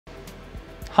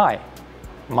Hi,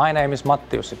 my name is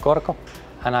Matti Korko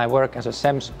and I work as a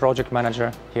CEMS project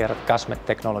manager here at Gasmet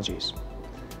Technologies.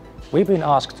 We've been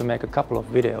asked to make a couple of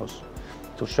videos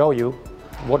to show you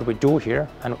what we do here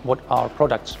and what our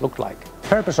products look like. The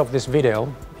purpose of this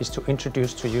video is to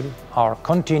introduce to you our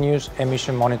continuous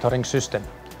emission monitoring system,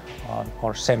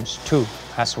 or CEMS II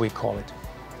as we call it.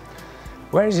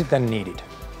 Where is it then needed?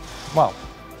 Well,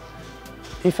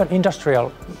 if an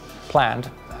industrial plant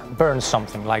burns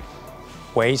something like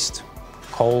waste,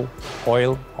 coal,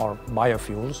 oil or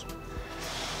biofuels,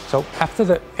 so after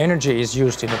the energy is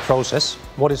used in the process,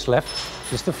 what is left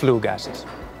is the flue gases.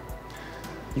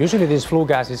 Usually these flue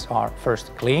gases are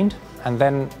first cleaned and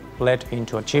then led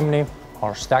into a chimney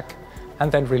or stack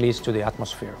and then released to the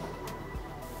atmosphere.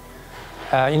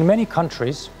 In many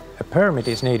countries, a permit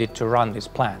is needed to run this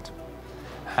plant.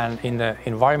 And in the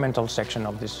environmental section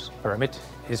of this permit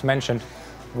is mentioned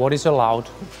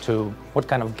what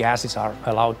kind of gases are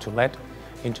allowed to let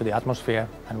into the atmosphere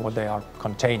and what they are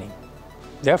containing.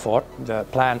 Therefore, the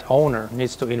plant owner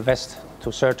needs to invest to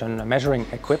certain measuring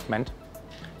equipment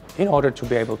in order to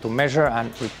be able to measure and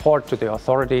report to the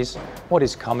authorities what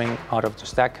is coming out of the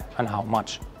stack and how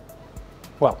much.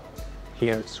 Well,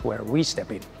 here's where we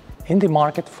step in. In the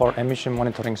market for emission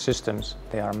monitoring systems,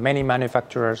 there are many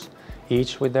manufacturers,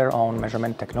 each with their own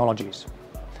measurement technologies.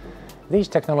 These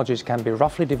technologies can be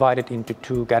roughly divided into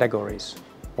two categories.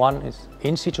 One is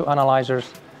in situ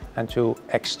analyzers and two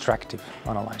extractive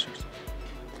analyzers.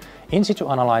 In situ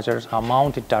analyzers are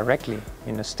mounted directly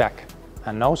in the stack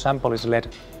and no sample is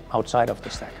led outside of the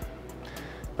stack.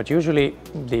 But usually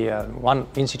the one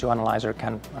in situ analyzer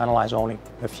can analyze only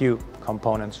a few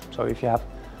components. So if you have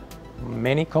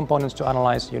many components to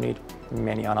analyze, you need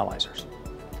many analyzers.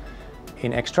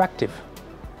 In extractive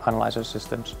analyzer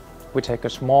systems, we take a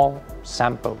small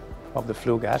sample of the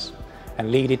flue gas and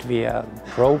lead it via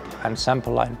probe and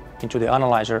sample line into the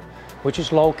analyzer, which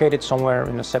is located somewhere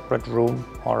in a separate room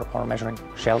or measuring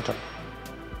shelter.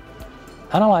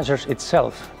 Analyzers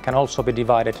itself can also be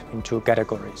divided in two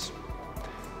categories.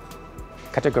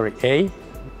 Category A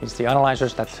is the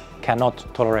analyzers that cannot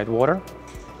tolerate water,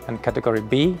 and category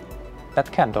B that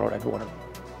can tolerate water.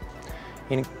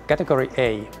 In category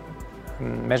A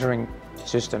measuring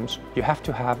systems, you have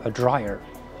to have a dryer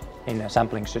in a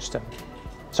sampling system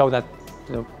so that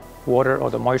the water or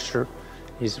the moisture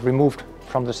is removed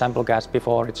from the sample gas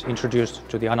before it's introduced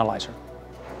to the analyzer.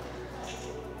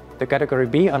 The category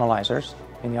B analyzers,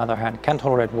 on the other hand, can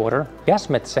tolerate water.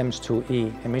 Gasmet CEMS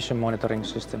II emission monitoring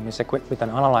system is equipped with an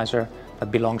analyzer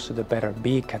that belongs to the better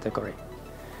B category.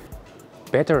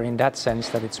 Better in that sense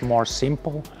that it's more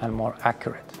simple and more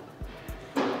accurate.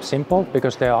 Simple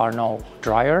because there are no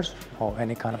dryers or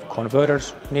any kind of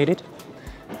converters needed,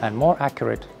 and more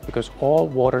accurate because all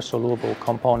water-soluble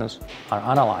components are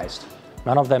analyzed.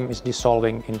 None of them is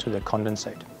dissolving into the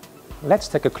condensate. Let's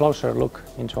take a closer look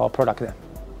into our product then.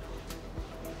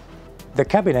 The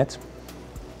cabinet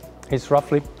is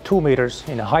roughly 2 meters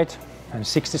in height and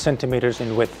 60 centimeters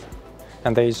in width,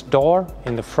 and there is a door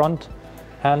in the front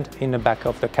and in the back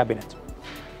of the cabinet.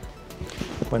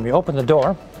 When we open the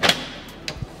door,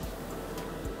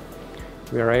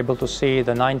 we are able to see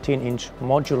the 19-inch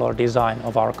modular design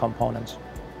of our components.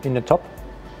 In the top,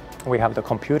 we have the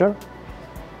computer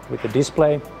with the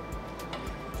display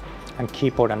and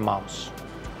keyboard and mouse.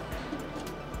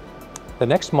 The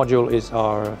next module is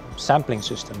our sampling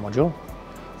system module,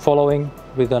 following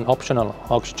with an optional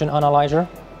oxygen analyzer.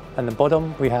 And at the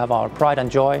bottom, we have our pride and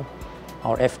joy,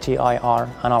 our FTIR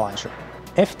analyzer.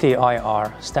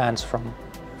 FTIR stands from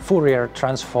Fourier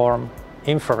Transform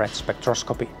Infrared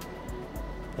Spectroscopy.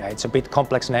 Yeah, it's a bit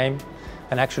complex name,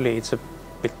 and actually it's a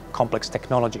bit complex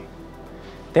technology.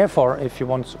 Therefore, if you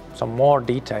want some more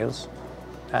details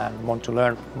and want to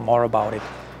learn more about it,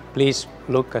 please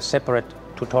look a separate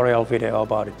tutorial video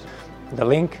about it. The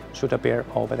link should appear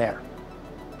over there.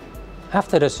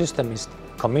 After the system is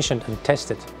commissioned and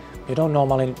tested, you don't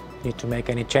normally need to make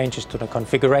any changes to the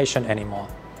configuration anymore.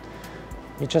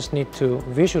 You just need to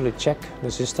visually check the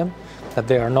system that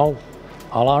there are no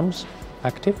alarms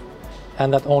active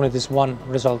and that only this one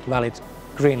result valid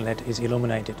green LED is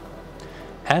illuminated.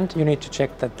 And you need to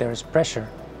check that there is pressure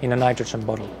in a nitrogen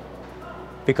bottle,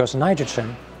 because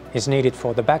nitrogen is needed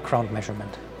for the background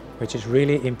measurement, which is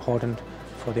really important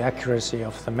for the accuracy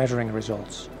of the measuring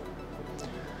results.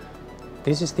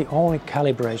 This is the only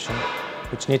calibration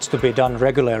which needs to be done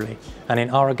regularly, and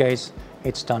in our case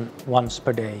it's done once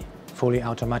per day, fully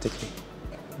automatically.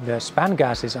 The span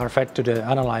gases are fed to the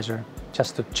analyzer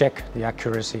just to check the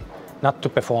accuracy, not to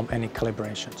perform any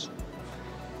calibrations.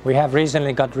 We have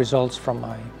recently got results from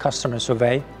a customer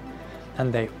survey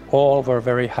and they all were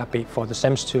very happy for the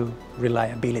CEMS II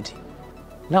reliability.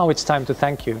 Now it's time to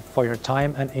thank you for your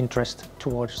time and interest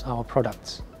towards our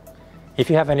products. If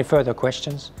you have any further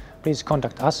questions, please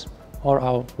contact us or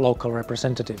our local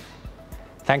representative.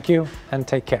 Thank you and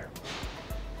take care.